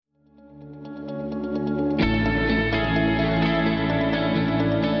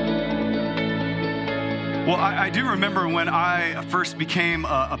Well, I do remember when I first became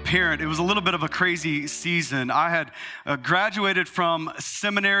a parent, it was a little bit of a crazy season. I had graduated from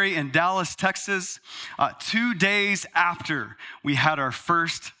seminary in Dallas, Texas, 2 days after we had our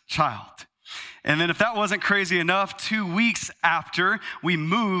first child. And then if that wasn't crazy enough, 2 weeks after, we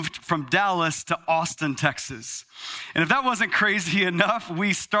moved from Dallas to Austin, Texas. And if that wasn't crazy enough,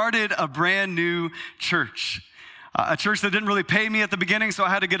 we started a brand new church. A church that didn't really pay me at the beginning, so I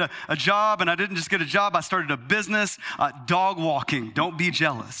had to get a job, and I didn't just get a job, I started a business, dog walking. Don't be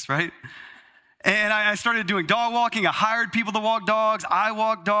jealous, right? And I started doing dog walking. I hired people to walk dogs. I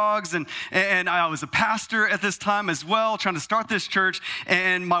walked dogs, and I was a pastor at this time as well, trying to start this church,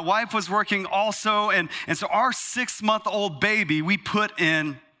 and my wife was working also, and so our 6-month-old baby, we put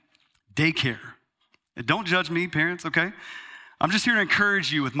in daycare. And don't judge me, parents, okay? I'm just here to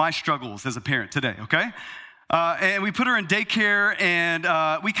encourage you with my struggles as a parent today, okay? And we put her in daycare, and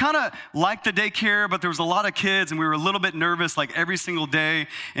we kind of liked the daycare, but there was a lot of kids, and we were a little bit nervous like every single day.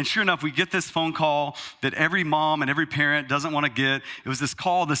 And sure enough, we get this phone call that every mom and every parent doesn't want to get. It was this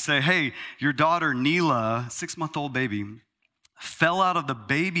call to say, hey, your daughter, Neela, 6-month-old baby, fell out of the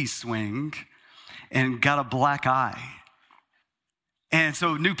baby swing and got a black eye. And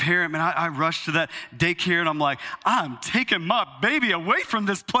so new parent, man, I rushed to that daycare, and I'm like, I'm taking my baby away from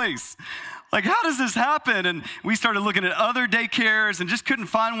this place. Like, how does this happen? And we started looking at other daycares and just couldn't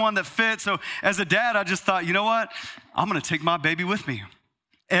find one that fit. So as a dad, I just thought, you know what? I'm going to take my baby with me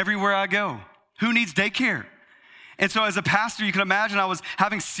everywhere I go. Who needs daycare? And so as a pastor, you can imagine I was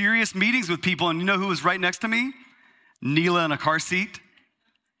having serious meetings with people. And you know who was right next to me? Neela in a car seat.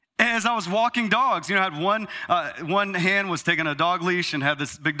 As I was walking dogs, I had one hand was taking a dog leash and had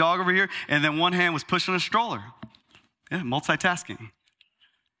this big dog over here. And then one hand was pushing a stroller. Yeah, multitasking.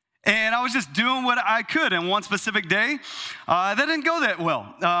 And I was just doing what I could. And one specific day, that didn't go that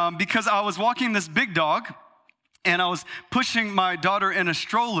well because I was walking this big dog and I was pushing my daughter in a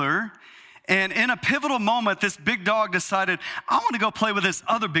stroller. And in a pivotal moment, this big dog decided, I want to go play with this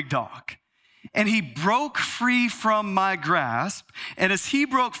other big dog. And he broke free from my grasp. And as he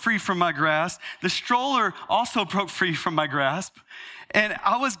broke free from my grasp, the stroller also broke free from my grasp. And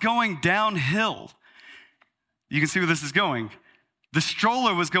I was going downhill. You can see where this is going. The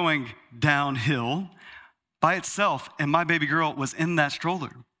stroller was going downhill by itself, and my baby girl was in that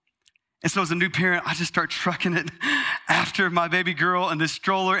stroller. And so as a new parent, I just start trucking it after my baby girl in this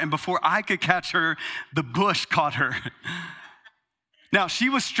stroller, and before I could catch her, the bush caught her. Now, she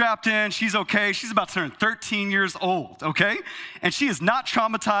was strapped in. She's okay. She's about to turn 13 years old, okay? And she is not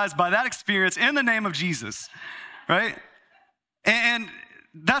traumatized by that experience in the name of Jesus, right? And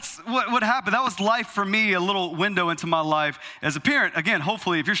that's what happened. That was life for me, a little window into my life as a parent. Again,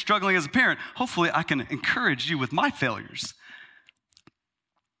 hopefully, if you're struggling as a parent, hopefully I can encourage you with my failures.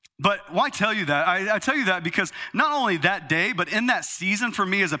 But why tell you that? I tell you that because not only that day, but in that season for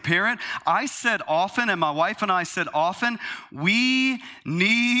me as a parent, I said often, and my wife and I said often, we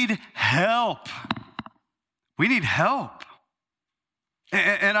need help. We need help.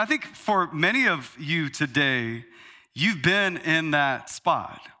 And I think for many of you today, you've been in that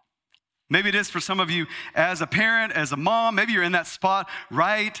spot. Maybe it is for some of you as a parent, as a mom. Maybe you're in that spot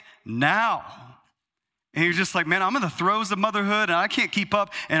right now. And you're just like, man, I'm in the throes of motherhood and I can't keep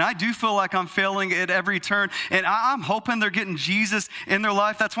up. And I do feel like I'm failing at every turn. And I'm hoping they're getting Jesus in their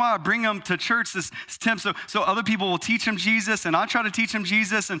life. That's why I bring them to church, this Tim, so other people will teach them Jesus. And I try to teach them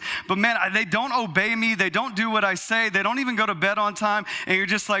Jesus. But man, they don't obey me. They don't do what I say. They don't even go to bed on time. And you're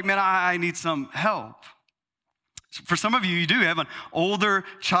just like, man, I need some help. For some of you, you do have an older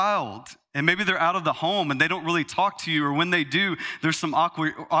child, and maybe they're out of the home and they don't really talk to you, or when they do, there's some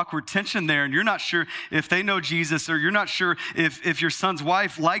awkward tension there, and you're not sure if they know Jesus, or you're not sure if your son's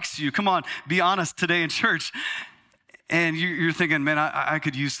wife likes you. Come on, be honest today in church. And you're thinking, man, I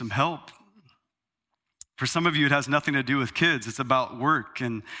could use some help. For some of you, it has nothing to do with kids. It's about work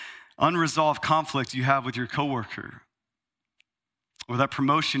and unresolved conflict you have with your coworker, or that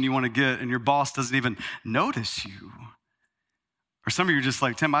promotion you want to get and your boss doesn't even notice you. Or some of you are just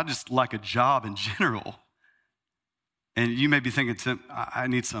like, Tim, I just like a job in general. And you may be thinking, Tim, I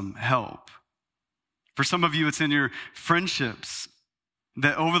need some help. For some of you, it's in your friendships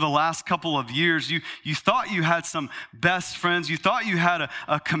that over the last couple of years, you thought you had some best friends. You thought you had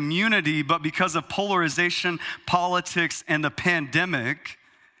a community, but because of polarization, politics, and the pandemic,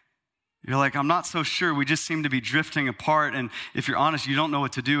 you're like, I'm not so sure. We just seem to be drifting apart. And if you're honest, you don't know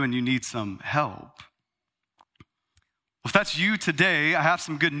what to do and you need some help. Well, if that's you today, I have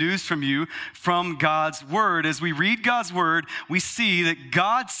some good news from you from God's word. As we read God's word, we see that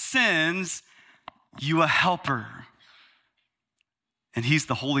God sends you a helper. And he's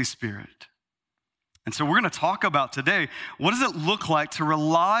the Holy Spirit. And so we're going to talk about today, what does it look like to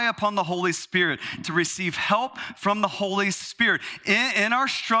rely upon the Holy Spirit, to receive help from the Holy Spirit in our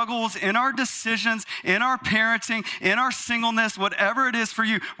struggles, in our decisions, in our parenting, in our singleness, whatever it is for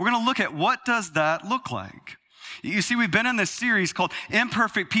you. We're going to look at what does that look like. You see, we've been in this series called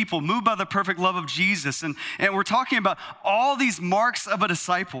Imperfect People, Moved by the Perfect Love of Jesus. And we're talking about all these marks of a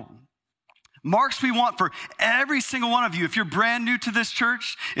disciple. Marks we want for every single one of you. If you're brand new to this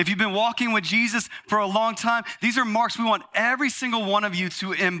church, if you've been walking with Jesus for a long time, these are marks we want every single one of you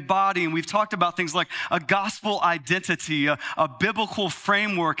to embody. And we've talked about things like a gospel identity, a biblical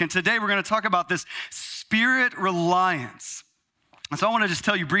framework. And today we're going to talk about this spirit reliance. And so I want to just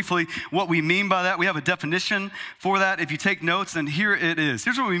tell you briefly what we mean by that. We have a definition for that. If you take notes, and here it is.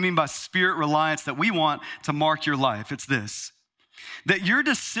 Here's what we mean by spirit reliance that we want to mark your life. It's this: that your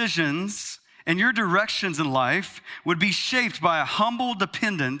decisions and your directions in life would be shaped by a humble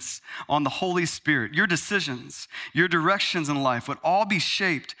dependence on the Holy Spirit. Your decisions, your directions in life would all be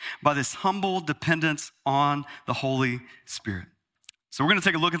shaped by this humble dependence on the Holy Spirit. So we're going to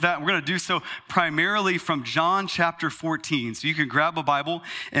take a look at that. We're going to do so primarily from John chapter 14. So you can grab a Bible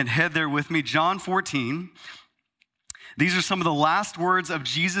and head there with me. John 14. These are some of the last words of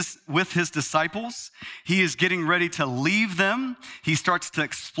Jesus with his disciples. He is getting ready to leave them. He starts to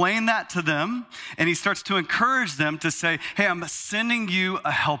explain that to them, and he starts to encourage them to say, hey, I'm sending you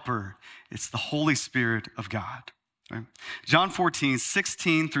a helper. It's the Holy Spirit of God. Right? John 14,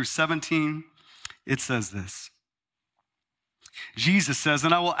 16 through 17, it says this. Jesus says,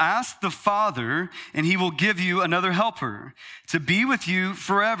 and I will ask the Father, and he will give you another helper to be with you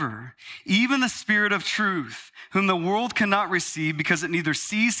forever, even the Spirit of truth, whom the world cannot receive because it neither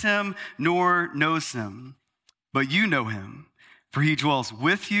sees him nor knows him. But you know him, for he dwells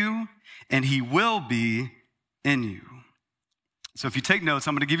with you, and he will be in you. So if you take notes,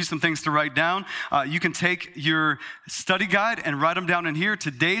 I'm going to give you some things to write down. You can take your study guide and write them down in here.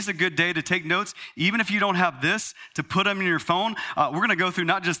 Today's a good day to take notes. Even if you don't have this, to put them in your phone. We're going to go through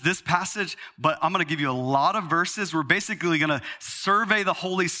not just this passage, but I'm going to give you a lot of verses. We're basically going to survey the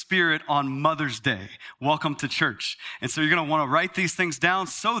Holy Spirit on Mother's Day. Welcome to church. And so you're going to want to write these things down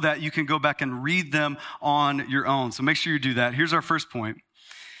so that you can go back and read them on your own. So make sure you do that. Here's our first point.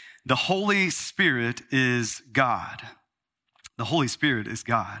 The Holy Spirit is God. The Holy Spirit is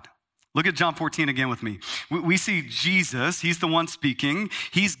God. Look at John 14 again with me. We see Jesus, he's the one speaking.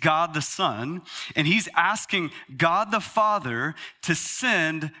 He's God the Son, and he's asking God the Father to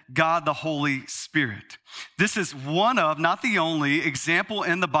send God the Holy Spirit. This is one of, not the only, example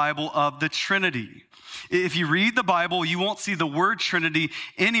in the Bible of the Trinity. If you read the Bible, you won't see the word Trinity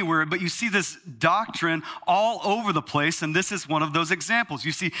anywhere, but you see this doctrine all over the place, and this is one of those examples.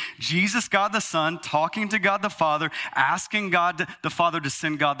 You see Jesus, God the Son, talking to God the Father, asking God the Father to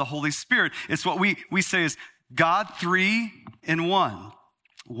send God the Holy Spirit. It's what we say is God three in one.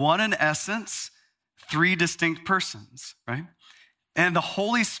 One in essence, three distinct persons, right? And the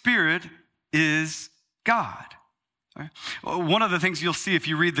Holy Spirit is God. Right? One of the things you'll see if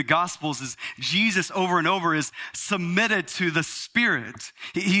you read the Gospels is Jesus over and over is submitted to the Spirit.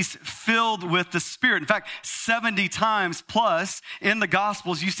 He's filled with the Spirit. In fact, 70 times plus in the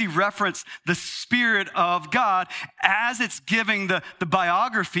Gospels, you see reference the Spirit of God as it's giving the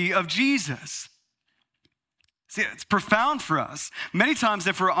biography of Jesus. See, it's profound for us. Many times,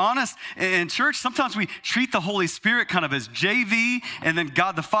 if we're honest in church, sometimes we treat the Holy Spirit kind of as JV and then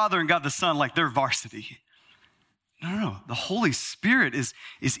God the Father and God the Son like they're varsity. No. The Holy Spirit is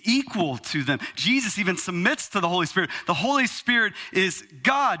equal to them. Jesus even submits to the Holy Spirit. The Holy Spirit is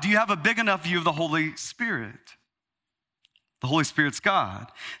God. Do you have a big enough view of the Holy Spirit? The Holy Spirit's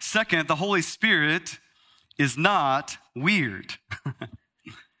God. Second, the Holy Spirit is not weird.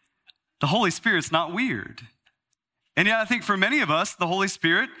 The Holy Spirit's not weird. And yet I think for many of us, the Holy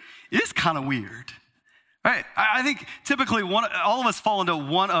Spirit is kind of weird. Right? I think typically all of us fall into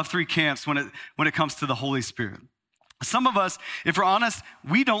one of three camps when it comes to the Holy Spirit. Some of us, if we're honest,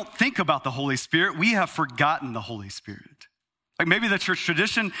 we don't think about the Holy Spirit. We have forgotten the Holy Spirit. Like maybe the church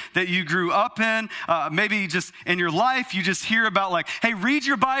tradition that you grew up in, maybe just in your life, you just hear about like, hey, read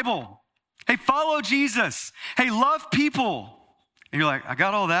your Bible. Hey, follow Jesus. Hey, love people. And you're like, I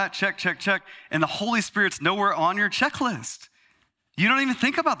got all that, check, check, check. And the Holy Spirit's nowhere on your checklist. You don't even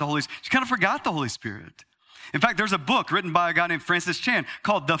think about the Holy Spirit. You kind of forgot the Holy Spirit. In fact, there's a book written by a guy named Francis Chan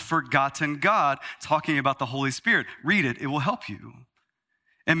called The Forgotten God, talking about the Holy Spirit. Read it. It will help you.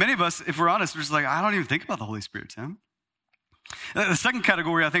 And many of us, if we're honest, we're just like, I don't even think about the Holy Spirit, Tim. The second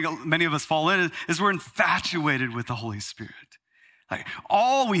category I think many of us fall in is we're infatuated with the Holy Spirit. Like,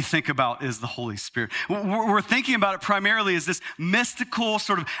 all we think about is the Holy Spirit. We're thinking about it primarily as this mystical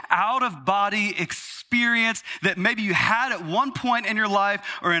sort of out-of-body experience that maybe you had at one point in your life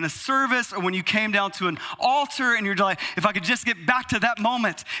or in a service or when you came down to an altar and you're like, if I could just get back to that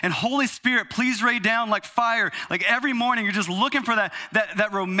moment and Holy Spirit, please rain down like fire. Like every morning you're just looking for that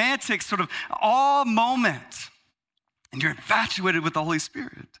romantic sort of awe moment and you're infatuated with the Holy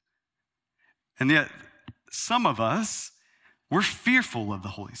Spirit. And yet some of us, we're fearful of the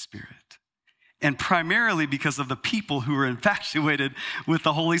Holy Spirit, and primarily because of the people who are infatuated with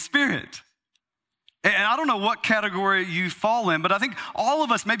the Holy Spirit. And I don't know what category you fall in, but I think all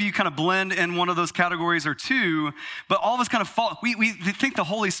of us, maybe you kind of blend in one of those categories or two, but all of us kind of fall, we think the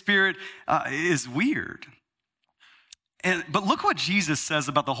Holy Spirit is weird. But look what Jesus says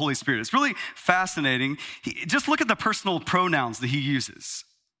about the Holy Spirit. It's really fascinating. Just look at the personal pronouns that he uses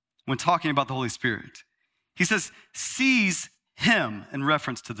when talking about the Holy Spirit. He says, sees him in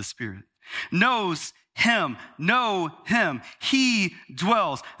reference to the Spirit, knows him, know him, he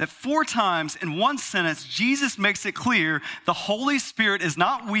dwells. That 4 times in one sentence, Jesus makes it clear the Holy Spirit is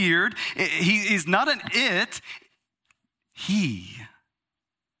not weird. He is not an it. The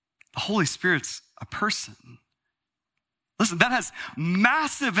Holy Spirit's a person. Listen, that has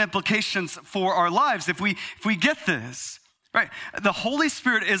massive implications for our lives if we get this. Right? The Holy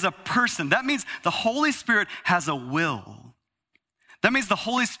Spirit is a person. That means the Holy Spirit has a will. That means the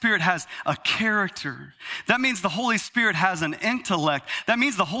Holy Spirit has a character. That means the Holy Spirit has an intellect. That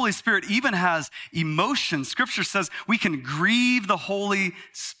means the Holy Spirit even has emotion. Scripture says we can grieve the Holy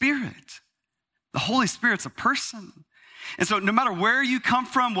Spirit. The Holy Spirit's a person. And so no matter where you come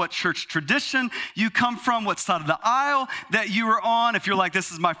from, what church tradition you come from, what side of the aisle that you are on, if you're like,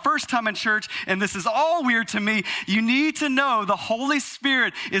 this is my first time in church and this is all weird to me, you need to know the Holy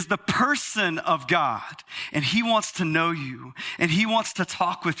Spirit is the person of God. And he wants to know you and he wants to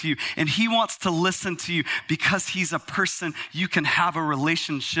talk with you and he wants to listen to you because he's a person you can have a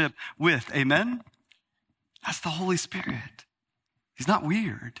relationship with. Amen? That's the Holy Spirit. He's not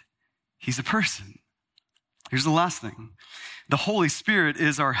weird. He's a person. Here's the last thing. The Holy Spirit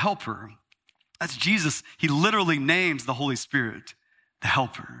is our helper. That's Jesus. He literally names the Holy Spirit the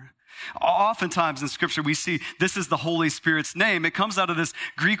helper. Oftentimes in Scripture, we see this is the Holy Spirit's name. It comes out of this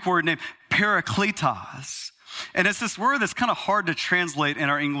Greek word named parakletos. And it's this word that's kind of hard to translate in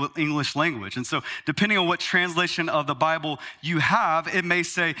our English language. And so depending on what translation of the Bible you have, it may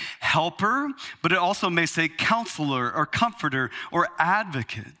say helper, but it also may say counselor or comforter or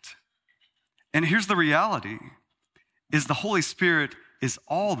advocate. And here's the reality, is the Holy Spirit is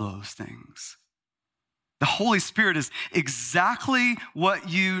all those things. The Holy Spirit is exactly what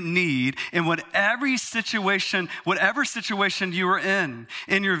you need in whatever situation you are in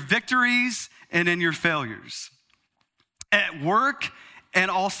your victories and in your failures. At work and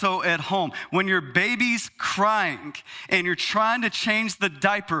also at home. When your baby's crying and you're trying to change the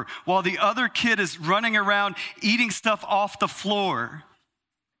diaper while the other kid is running around eating stuff off the floor.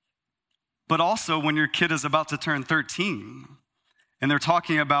 But also when your kid is about to turn 13 and they're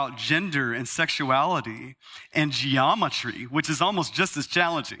talking about gender and sexuality and geometry, which is almost just as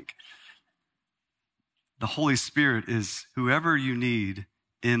challenging. The Holy Spirit is whoever you need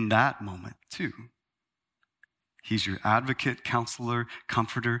in that moment too. He's your advocate, counselor,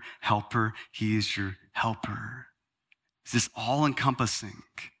 comforter, helper. He is your helper. It's this all-encompassing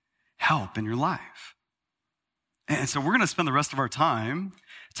help in your life. And so we're going to spend the rest of our time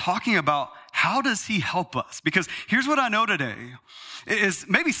talking about how does he help us? Because here's what I know today is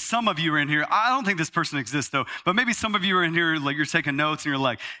maybe some of you are in here. I don't think this person exists though, but maybe some of you are in here like you're taking notes and you're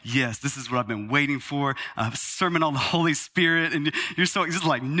like, yes, this is what I've been waiting for, a sermon on the Holy Spirit. And this is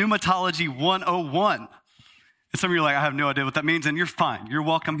like pneumatology 101. And some of you are like, I have no idea what that means. And you're fine. You're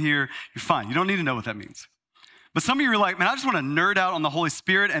welcome here. You're fine. You don't need to know what that means. But some of you are like, man, I just want to nerd out on the Holy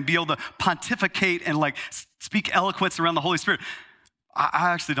Spirit and be able to pontificate and like speak eloquence around the Holy Spirit.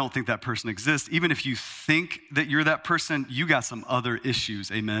 I actually don't think that person exists. Even if you think that you're that person, you got some other issues,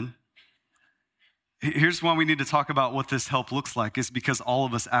 amen? Here's why we need to talk about what this help looks like, is because all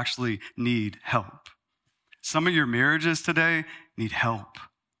of us actually need help. Some of your marriages today need help.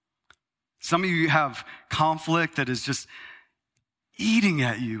 Some of you have conflict that is just eating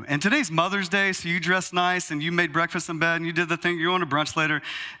at you. And today's Mother's Day, so you dressed nice and you made breakfast in bed and you did the thing, you're going to brunch later,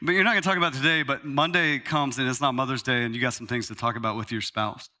 but you're not going to talk about today, but Monday comes and it's not Mother's Day and you got some things to talk about with your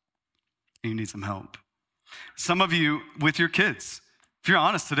spouse and you need some help. Some of you with your kids, if you're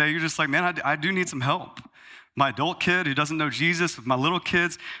honest today, you're just like, man, I do need some help. My adult kid who doesn't know Jesus, with my little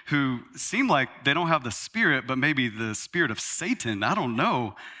kids who seem like they don't have the Spirit, but maybe the spirit of Satan, I don't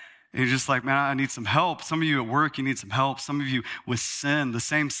know. And you're just like, man, I need some help. Some of you at work, you need some help. Some of you with sin, the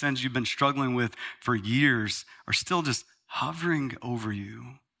same sins you've been struggling with for years are still just hovering over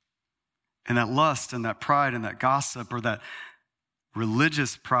you. And that lust and that pride and that gossip or that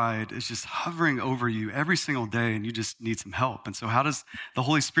religious pride is just hovering over you every single day, and you just need some help. And so how does the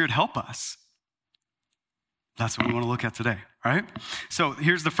Holy Spirit help us? That's what we want to look at today, right? So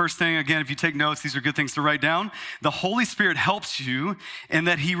here's the first thing. Again, if you take notes, these are good things to write down. The Holy Spirit helps you in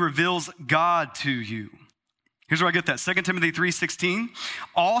that he reveals God to you. Here's where I get that. 2 Timothy 3:16.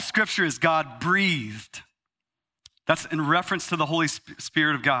 All scripture is God-breathed. That's in reference to the Holy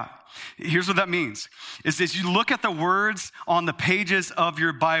Spirit of God. Here's what that means, is as you look at the words on the pages of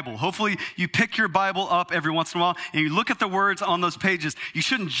your Bible, hopefully you pick your Bible up every once in a while and you look at the words on those pages. You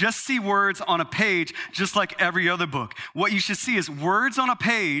shouldn't just see words on a page just like every other book. What you should see is words on a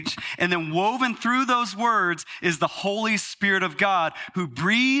page, and then woven through those words is the Holy Spirit of God who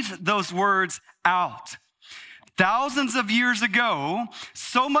breathed those words out. Thousands of years ago,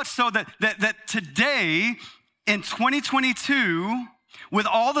 so much so that today, in 2022, with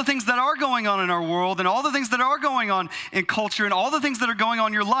all the things that are going on in our world and all the things that are going on in culture and all the things that are going on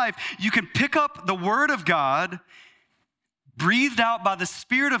in your life, you can pick up the Word of God, breathed out by the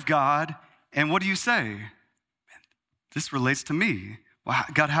Spirit of God, and what do you say? Man, this relates to me. Well,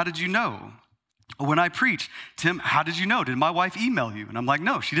 God, how did you know? When I preach, Tim, how did you know? Did my wife email you? And I'm like,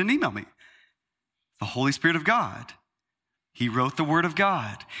 no, she didn't email me. The Holy Spirit of God. He wrote the Word of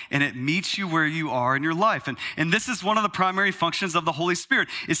God, and it meets you where you are in your life. And this is one of the primary functions of the Holy Spirit,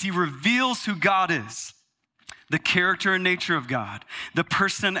 is he reveals who God is, the character and nature of God, the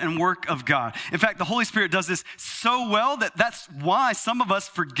person and work of God. In fact, the Holy Spirit does this so well that's why some of us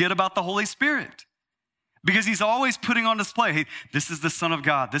forget about the Holy Spirit. Because he's always putting on display, hey, this is the Son of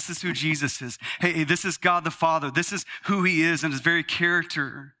God. This is who Jesus is. Hey, this is God the Father. This is who he is and his very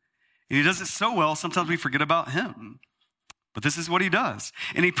character. And he does it so well, sometimes we forget about him. But this is what he does.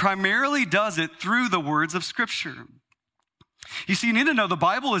 And he primarily does it through the words of Scripture. You see, you need to know the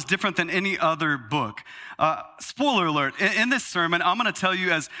Bible is different than any other book. Spoiler alert, in this sermon, I'm going to tell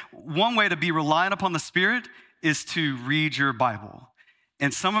you as one way to be reliant upon the Spirit is to read your Bible.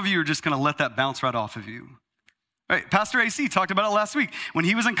 And some of you are just going to let that bounce right off of you. Right, Pastor AC talked about it last week. When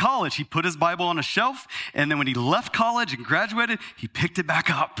he was in college, he put his Bible on a shelf, and then when he left college and graduated, he picked it back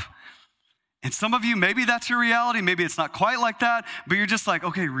up. And some of you, maybe that's your reality. Maybe it's not quite like that, but you're just like,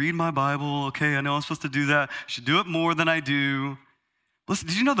 okay, read my Bible. Okay, I know I'm supposed to do that. I should do it more than I do. Listen,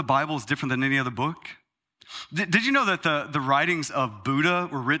 did you know the Bible is different than any other book? Did you know that the writings of Buddha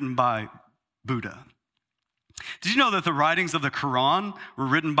were written by Buddha? Did you know that the writings of the Quran were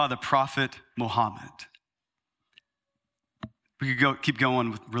written by the prophet Muhammad? We could keep going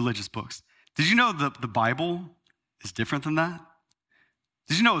with religious books. Did you know the Bible is different than that?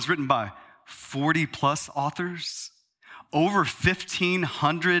 Did you know it was written by 40 plus authors, over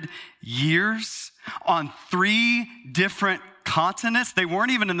 1,500 years on 3 different continents? They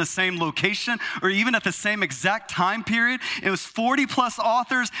weren't even in the same location or even at the same exact time period. It was 40 plus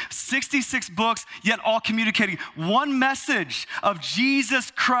authors, 66 books, yet all communicating one message of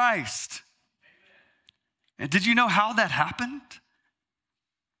Jesus Christ. And did you know how that happened?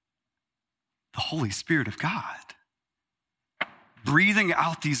 The Holy Spirit of God. Breathing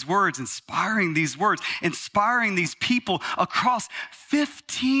out these words, inspiring these people across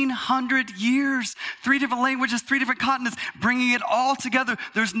 1,500 years, 3 different languages, 3 different continents, bringing it all together.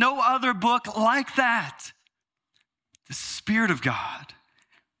 There's no other book like that. The Spirit of God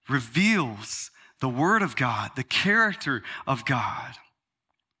reveals the Word of God, the character of God.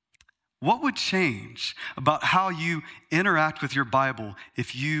 What would change about how you interact with your Bible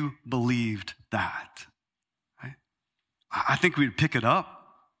if you believed that? I think we'd pick it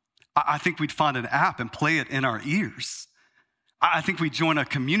up. I think we'd find an app and play it in our ears. I think we'd join a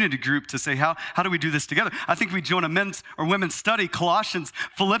community group to say, how do we do this together? I think we'd join a men's or women's study, Colossians,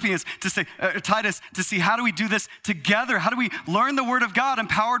 Philippians, to say, Titus, to see how do we do this together? How do we learn the Word of God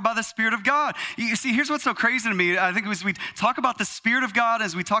empowered by the Spirit of God? You see, here's what's so crazy to me. I think as we talk about the Spirit of God,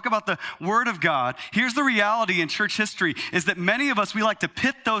 as we talk about the Word of God, here's the reality in church history is that many of us, we like to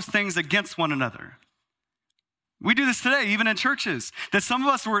pit those things against one another. We do this today, even in churches, that some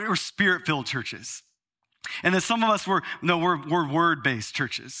of us were Spirit-filled churches. And that some of us we're word-based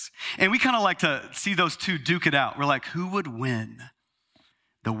churches. And we kind of like to see those two duke it out. We're like, who would win?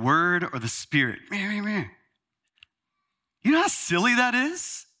 The Word or the Spirit? You know how silly that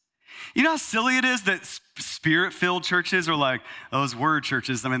is? You know how silly it is that Spirit-filled churches are like those word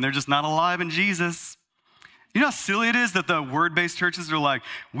churches? I mean, they're just not alive in Jesus. You know how silly it is that the word-based churches are like,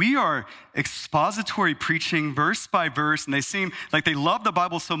 we are expository preaching verse by verse, and they seem like they love the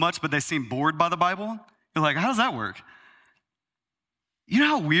Bible so much, but they seem bored by the Bible? You're like, how does that work? You know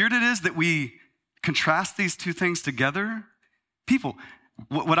how weird it is that we contrast these two things together? People,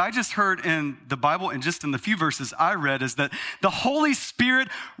 what I just heard in the Bible and just in the few verses I read is that the Holy Spirit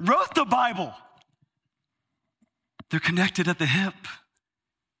wrote the Bible. They're connected at the hip.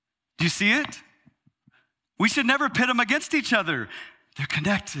 Do you see it? We should never pit them against each other. They're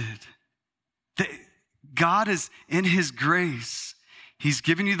connected. God is in his grace. He's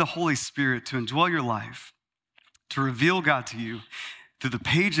given you the Holy Spirit to indwell your life, to reveal God to you through the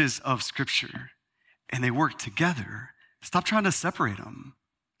pages of Scripture, and they work together. Stop trying to separate them.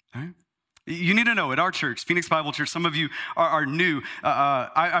 Right? You need to know, at our church, Phoenix Bible Church, some of you are new.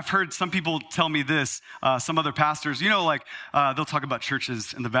 I've heard some people tell me this, some other pastors, they'll talk about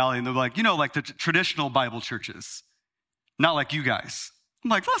churches in the valley, and they're like, like the traditional Bible churches, not like you guys.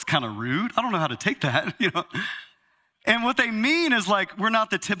 I'm like, that's kind of rude. I don't know how to take that, And what they mean is like, we're not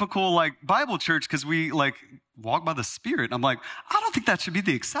the typical Bible church because we walk by the Spirit. And I'm like, I don't think that should be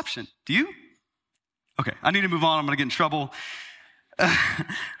the exception. Do you? Okay, I need to move on. I'm going to get in trouble.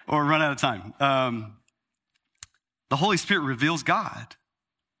 Or run out of time. The Holy Spirit reveals God.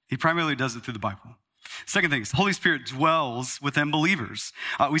 He primarily does it through the Bible. Second thing is, the Holy Spirit dwells within believers.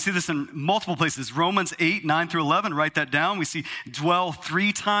 We see this in multiple places. Romans 8, 9 through 11, write that down. We see dwell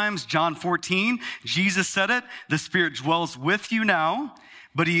 3 times. John 14, Jesus said it. The Spirit dwells with you now,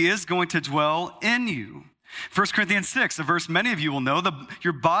 but he is going to dwell in you. 1 Corinthians 6, a verse many of you will know,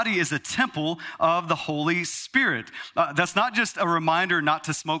 your body is a temple of the Holy Spirit. That's not just a reminder not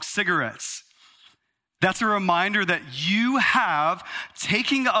to smoke cigarettes. That's a reminder that you have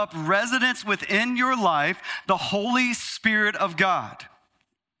taking up residence within your life, the Holy Spirit of God.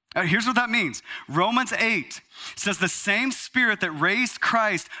 Here's what that means. Romans 8 says the same Spirit that raised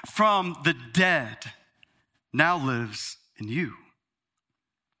Christ from the dead now lives in you.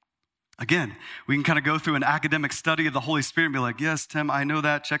 Again, we can kind of go through an academic study of the Holy Spirit and be like, yes, Tim, I know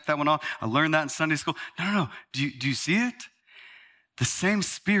that. Check that one off. I learned that in Sunday school. No. Do you see it? The same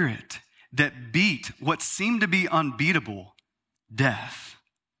Spirit that beat what seemed to be unbeatable, death,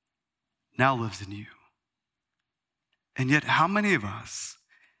 now lives in you. And yet, how many of us,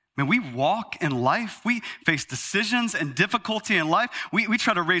 we walk in life, we face decisions and difficulty in life. We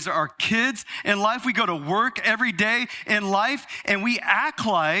try to raise our kids in life. We go to work every day in life, and we act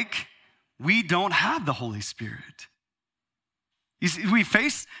like we don't have the Holy Spirit. You see, we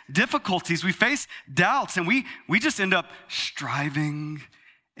face difficulties, we face doubts, and we just end up striving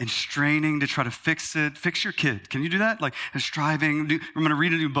and straining to try to fix it. Fix your kid. Can you do that? Striving. I'm going to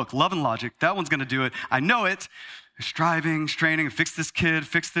read a new book, Love and Logic. That one's going to do it. I know it. Striving, straining, fix this kid,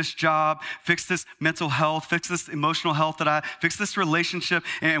 fix this job, fix this mental health, fix this emotional health fix this relationship.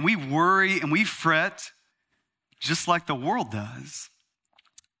 And we worry and we fret just like the world does.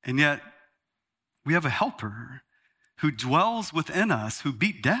 And yet, we have a helper who dwells within us, who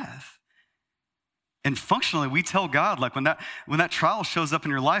beat death. And functionally, we tell God, when that trial shows up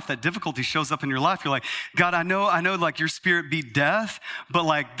in your life, that difficulty shows up in your life, you're like, God, I know your Spirit beat death,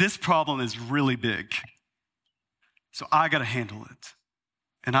 but this problem is really big. So I got to handle it.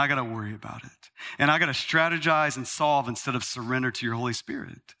 And I got to worry about it. And I got to strategize and solve instead of surrender to your Holy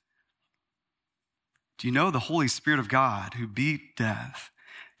Spirit. Do you know the Holy Spirit of God who beat death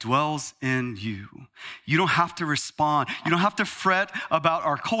dwells in you? You don't have to respond. You don't have to fret about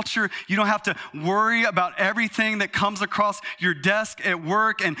our culture. You don't have to worry about everything that comes across your desk at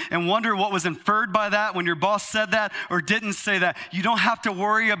work and wonder what was inferred by that when your boss said that or didn't say that. You don't have to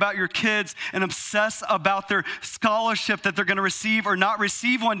worry about your kids and obsess about their scholarship that they're going to receive or not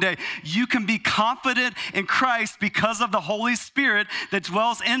receive one day. You can be confident in Christ because of the Holy Spirit that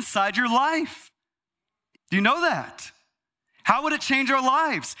dwells inside your life. Do you know that? How would it change our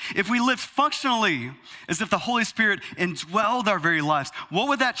lives if we lived functionally as if the Holy Spirit indwelled our very lives? What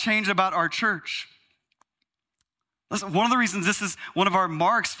would that change about our church? Listen, one of the reasons this is one of our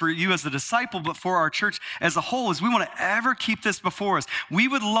marks for you as a disciple, but for our church as a whole, is we want to ever keep this before us. We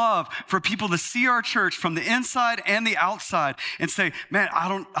would love for people to see our church from the inside and the outside and say, man, I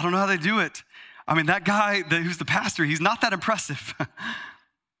don't know how they do it. That guy who's the pastor, he's not that impressive.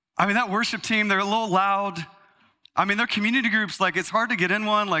 That worship team, they're a little loud. Their community groups, it's hard to get in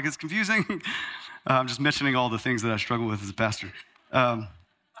one, it's confusing. I'm just mentioning all the things that I struggle with as a pastor. All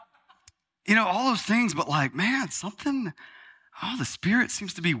those things, but the Spirit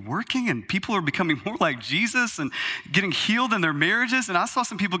seems to be working and people are becoming more like Jesus and getting healed in their marriages. And I saw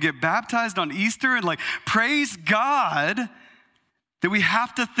some people get baptized on Easter and praise God that we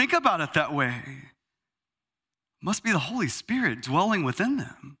have to think about it that way. Must be the Holy Spirit dwelling within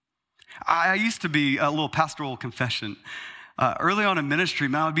them. I used to be a little pastoral confession. Early on in ministry,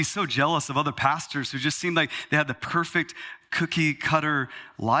 man, I would be so jealous of other pastors who just seemed like they had the perfect cookie cutter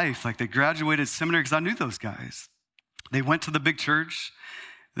life. Like they graduated seminary, because I knew those guys. They went to the big church.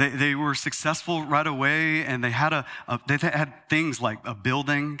 They were successful right away, and they had they had things like a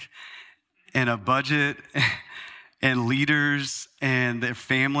building and a budget and leaders, and their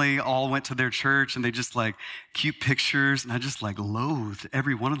family all went to their church, and they just like cute pictures, and I just like loathed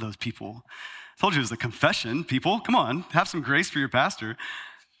every one of those people. I told you it was a confession, people. Come on, have some grace for your pastor.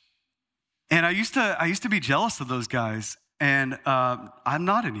 And I used to be jealous of those guys, and I'm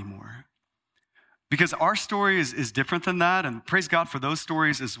not anymore. Because our story is different than that, and praise God for those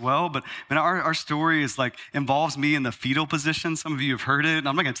stories as well. But our story is like involves me in the fetal position. Some of you have heard it, and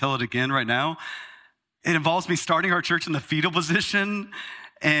I'm not going to tell it again right now. It involves me starting our church in the fetal position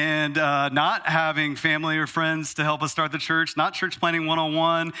and not having family or friends to help us start the church, not church planning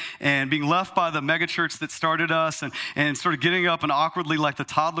 101, and being left by the mega church that started us, and sort of getting up and awkwardly like the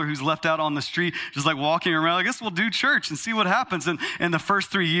toddler who's left out on the street, just like walking around, I guess we'll do church and see what happens. And the first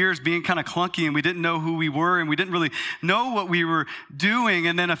 3 years being kind of clunky, and we didn't know who we were, and we didn't really know what we were doing.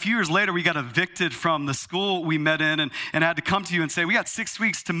 And then a few years later, we got evicted from the school we met in, and had to come to you and say, we got 6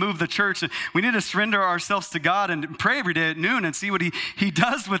 weeks to move the church, and we need to surrender ourselves to God and pray every day at noon and see what he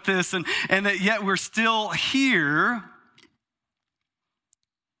does with this, and that yet we're still here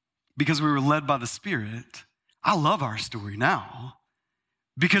because we were led by the Spirit. I love our story now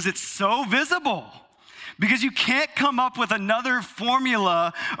because it's so visible. Because you can't come up with another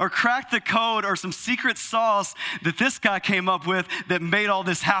formula or crack the code or some secret sauce that this guy came up with that made all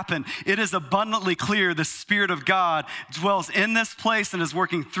this happen. It is abundantly clear the Spirit of God dwells in this place and is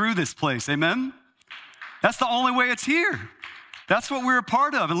working through this place. Amen? That's the only way it's here. That's what we're a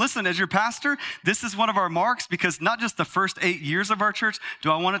part of. And listen, as your pastor, this is one of our marks, because not just the first 8 years of our church, do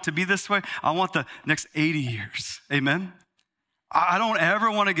I want it to be this way? I want the next 80 years. Amen? I don't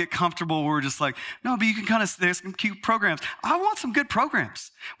ever want to get comfortable where we're just like, no, but you can kind of, there's some cute programs. I want some good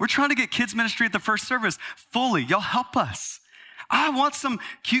programs. We're trying to get kids ministry at the first service fully. Y'all help us. I want some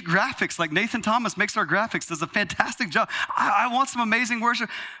cute graphics, like Nathan Thomas makes our graphics, does a fantastic job. I want some amazing worship.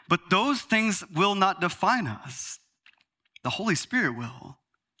 But those things will not define us. The Holy Spirit will.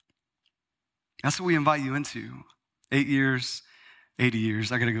 That's what we invite you into. 8 years, 80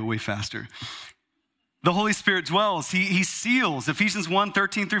 years. I got to go way faster. The Holy Spirit dwells. He seals. Ephesians 1,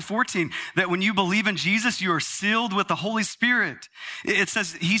 13 through 14, that when you believe in Jesus, you are sealed with the Holy Spirit. It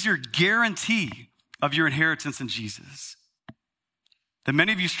says he's your guarantee of your inheritance in Jesus. That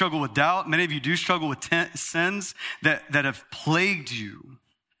many of you struggle with doubt. Many of you do struggle with sins that have plagued you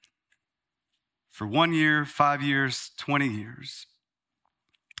for 1 year, 5 years, 20 years.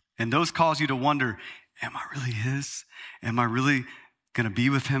 And those cause you to wonder, am I really his? Am I really going to be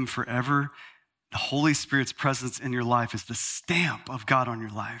with him forever? The Holy Spirit's presence in your life is the stamp of God on your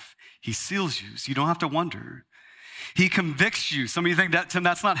life. He seals you, so you don't have to wonder. He convicts you. Some of you think that, Tim,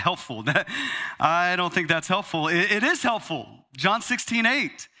 that's not helpful. I don't think that's helpful. It is helpful. John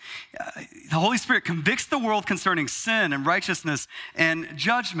 16:8. The Holy Spirit convicts the world concerning sin and righteousness and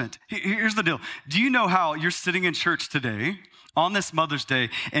judgment. Here's the deal. Do you know how you're sitting in church today on this Mother's Day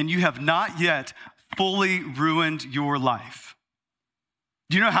and you have not yet fully ruined your life?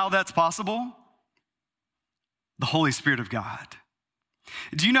 Do you know how that's possible? The Holy Spirit of God.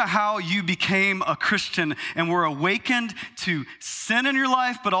 Do you know how you became a Christian and were awakened to sin in your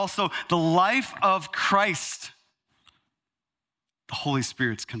life, but also the life of Christ? The Holy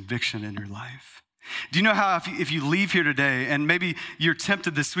Spirit's conviction in your life. Do you know how if you leave here today and maybe you're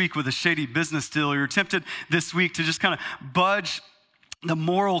tempted this week with a shady business deal, or you're tempted this week to just kind of budge the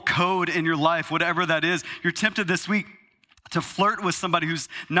moral code in your life, whatever that is, you're tempted this week to flirt with somebody who's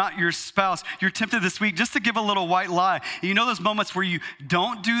not your spouse. You're tempted this week just to give a little white lie. You know those moments where you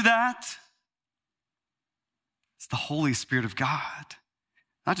don't do that? It's the Holy Spirit of God.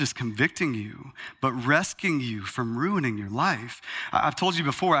 Not just convicting you, but rescuing you from ruining your life. I've told you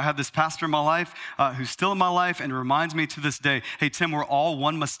before, I have this pastor in my life who's still in my life and reminds me to this day, hey, Tim, we're all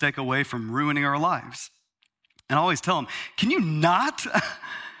one mistake away from ruining our lives. And I always tell him, can you not?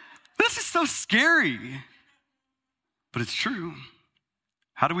 This is so scary. But it's true.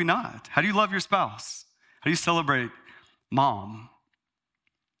 How do we not? How do you love your spouse? How do you celebrate mom?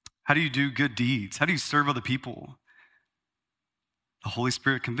 How do you do good deeds? How do you serve other people? The Holy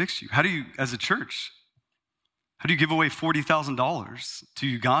Spirit convicts you. How do you, as a church, how do you give away $40,000 to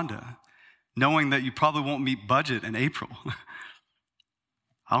Uganda, knowing that you probably won't meet budget in April?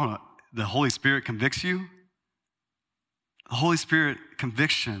 I don't know. The Holy Spirit convicts you. The Holy Spirit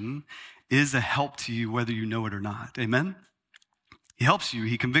conviction is a help to you whether you know it or not. Amen? He helps you.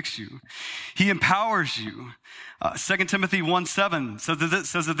 He convicts you. He empowers you. 2 Timothy 1:7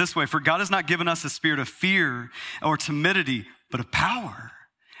 says it this way, for God has not given us a spirit of fear or timidity, but of power.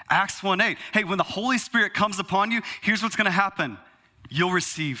 Acts 1:8, hey, when the Holy Spirit comes upon you, here's what's going to happen. You'll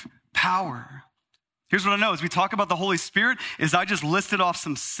receive power. Here's what I know. As we talk about the Holy Spirit, as I just listed off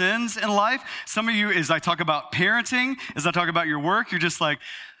some sins in life, some of you, as I talk about parenting, as I talk about your work, you're just like,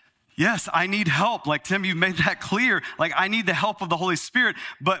 yes, I need help. Like, Tim, you made that clear. Like, I need the help of the Holy Spirit.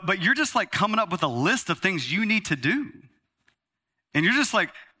 But you're just like coming up with a list of things you need to do. And you're just like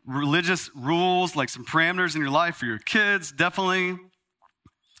religious rules, like some parameters in your life for your kids, definitely.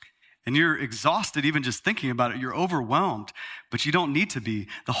 And you're exhausted even just thinking about it. You're overwhelmed, but you don't need to be.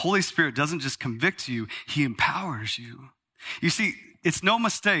 The Holy Spirit doesn't just convict you, he empowers you. You see, it's no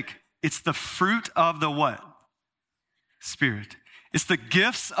mistake. It's the fruit of the what? Spirit. It's the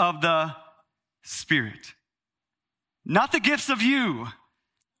gifts of the Spirit. Not the gifts of you.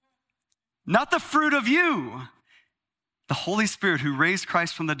 Not the fruit of you. The Holy Spirit who raised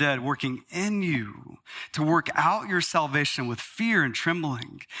Christ from the dead working in you to work out your salvation with fear and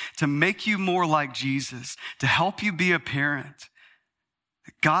trembling, to make you more like Jesus, to help you be a parent.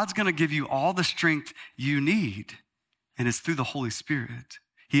 God's going to give you all the strength you need, and it's through the Holy Spirit.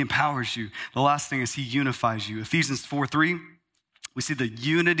 He empowers you. The last thing is he unifies you. Ephesians 4:3. We see the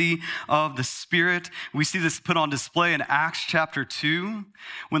unity of the Spirit. We see this put on display in Acts chapter 2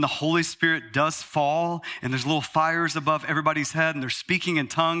 when the Holy Spirit does fall and there's little fires above everybody's head and they're speaking in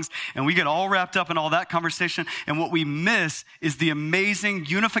tongues and we get all wrapped up in all that conversation. And what we miss is the amazing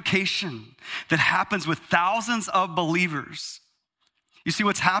unification that happens with thousands of believers. You see,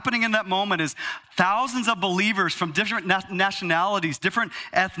 what's happening in that moment is thousands of believers from different nationalities, different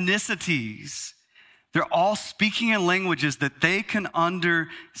ethnicities. They're all speaking in languages that they can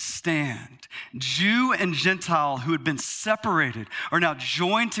understand. Jew and Gentile who had been separated are now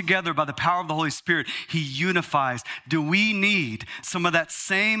joined together by the power of the Holy Spirit. He unifies. Do we need some of that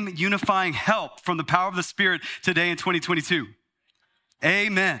same unifying help from the power of the Spirit today in 2022?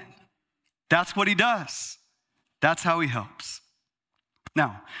 Amen. That's what he does. That's how he helps.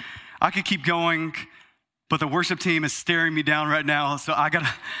 Now, I could keep going, but the worship team is staring me down right now, so I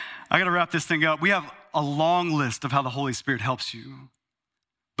gotta wrap this thing up. We have a long list of how the Holy Spirit helps you.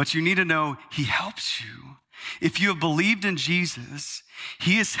 But you need to know he helps you. If you have believed in Jesus,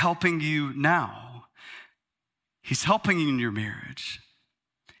 he is helping you now. He's helping you in your marriage.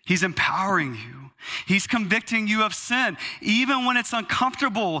 He's empowering you. He's convicting you of sin. Even when it's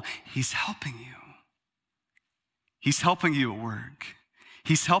uncomfortable, he's helping you. He's helping you at work.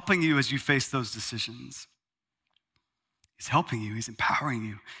 He's helping you as you face those decisions. He's helping you. He's empowering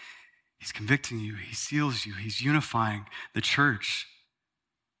you. He's convicting you. He seals you. He's unifying the church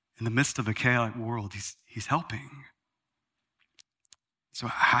in the midst of a chaotic world. He's helping. So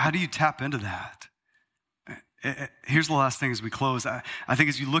how do you tap into that? Here's the last thing as we close. I think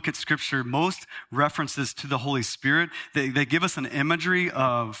as you look at Scripture, most references to the Holy Spirit, they give us an imagery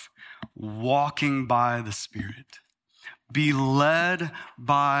of walking by the Spirit. Be led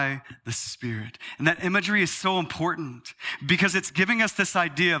by the Spirit. And that imagery is so important because it's giving us this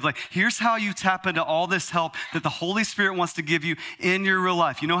idea of like, here's how you tap into all this help that the Holy Spirit wants to give you in your real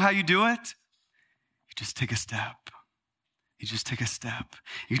life. You know how you do it? You just take a step. You just take a step.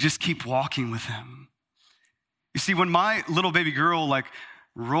 You just keep walking with him. You see, when my little baby girl like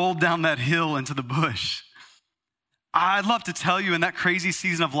rolled down that hill into the bush, I'd love to tell you in that crazy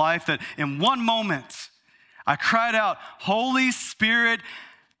season of life that in one moment, I cried out, Holy Spirit,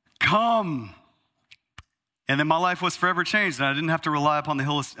 come. And then my life was forever changed and I didn't have to rely upon the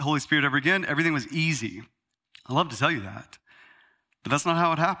Holy Spirit ever again. Everything was easy. I love to tell you that, but that's not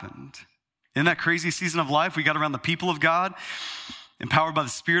how it happened. In that crazy season of life, we got around the people of God, empowered by the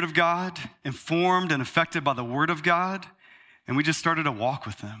Spirit of God, informed and affected by the Word of God, and we just started to walk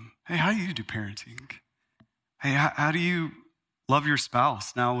with them. Hey, how do you do parenting? Hey, how do you love your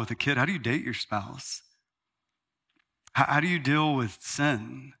spouse now with a kid? How do you date your spouse? How do you deal with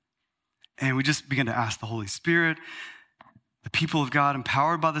sin? And we just begin to ask the Holy Spirit, the people of God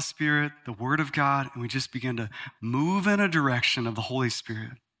empowered by the Spirit, the Word of God, and we just begin to move in a direction of the Holy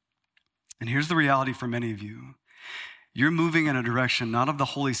Spirit. And here's the reality for many of you. You're moving in a direction not of the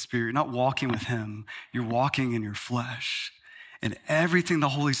Holy Spirit, you're not walking with him, you're walking in your flesh. And everything the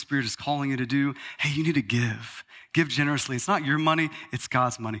Holy Spirit is calling you to do, hey, you need to give. Give generously. It's not your money, it's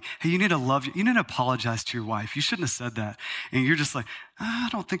God's money. Hey, you need to love you. You need to apologize to your wife. You shouldn't have said that. And you're just like, I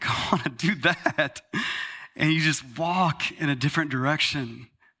don't think I want to do that. And you just walk in a different direction.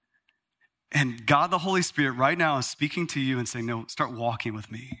 And God, the Holy Spirit, right now is speaking to you and saying, no, start walking with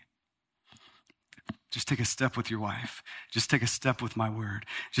me. Just take a step with your wife. Just take a step with my word.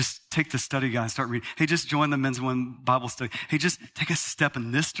 Just take the study guide and start reading. Hey, just join the men's and women's Bible study. Hey, just take a step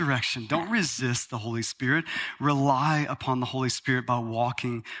in this direction. Don't resist the Holy Spirit. Rely upon the Holy Spirit by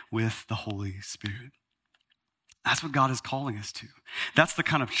walking with the Holy Spirit. That's what God is calling us to. That's the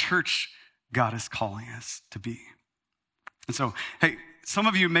kind of church God is calling us to be. And so, hey, some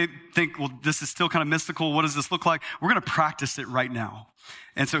of you may think, well, this is still kind of mystical. What does this look like? We're going to practice it right now.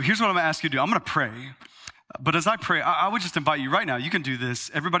 And so here's what I'm going to ask you to do. I'm going to pray. But as I pray, I would just invite you right now. You can do this.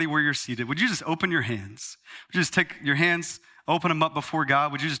 Everybody where you're seated, would you just open your hands? Would you just take your hands, open them up before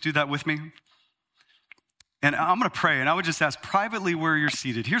God? Would you just do that with me? And I'm going to pray. And I would just ask privately where you're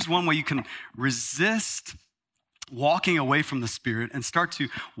seated. Here's one way you can resist walking away from the Spirit and start to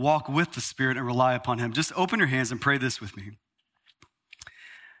walk with the Spirit and rely upon Him. Just open your hands and pray this with me.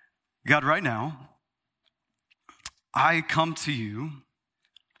 God, right now, I come to you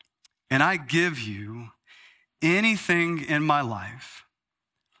and I give you anything in my life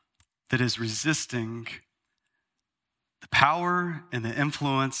that is resisting the power and the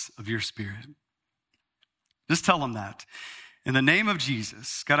influence of your Spirit. Just tell them that. In the name of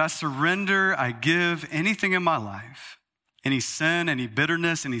Jesus, God, I surrender, I give anything in my life, any sin, any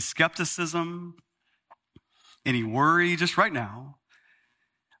bitterness, any skepticism, any worry, just right now.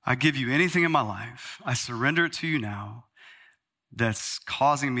 I give you anything in my life. I surrender it to you now that's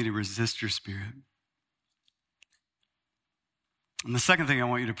causing me to resist your Spirit. And the second thing I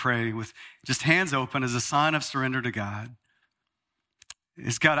want you to pray with just hands open as a sign of surrender to God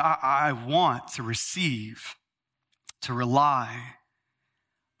is, God, I want to receive, to rely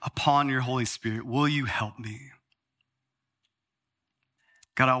upon your Holy Spirit. Will you help me?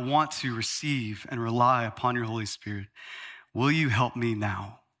 God, I want to receive and rely upon your Holy Spirit. Will you help me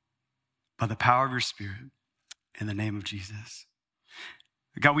now? By the power of your Spirit, in the name of Jesus.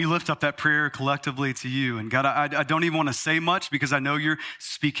 God, we lift up that prayer collectively to you. And God, I don't even want to say much because I know you're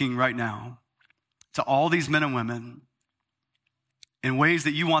speaking right now to all these men and women in ways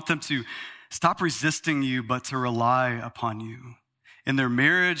that you want them to stop resisting you, but to rely upon you in their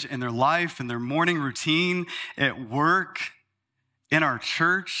marriage, in their life, in their morning routine, at work, in our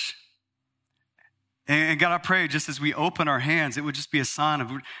church. And God, I pray just as we open our hands, it would just be a sign of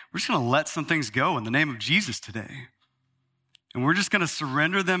we're just going to let some things go in the name of Jesus today. And we're just going to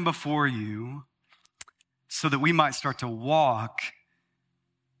surrender them before you so that we might start to walk,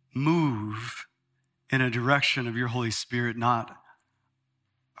 move in a direction of your Holy Spirit, not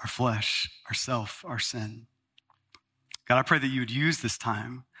our flesh, ourself, our sin. God, I pray that you would use this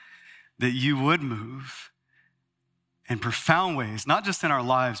time, that you would move in profound ways, not just in our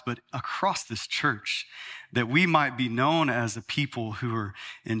lives, but across this church, that we might be known as a people who are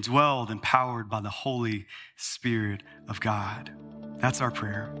indwelled, empowered by the Holy Spirit of God. That's our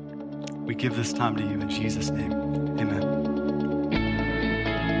prayer. We give this time to you in Jesus' name. Amen.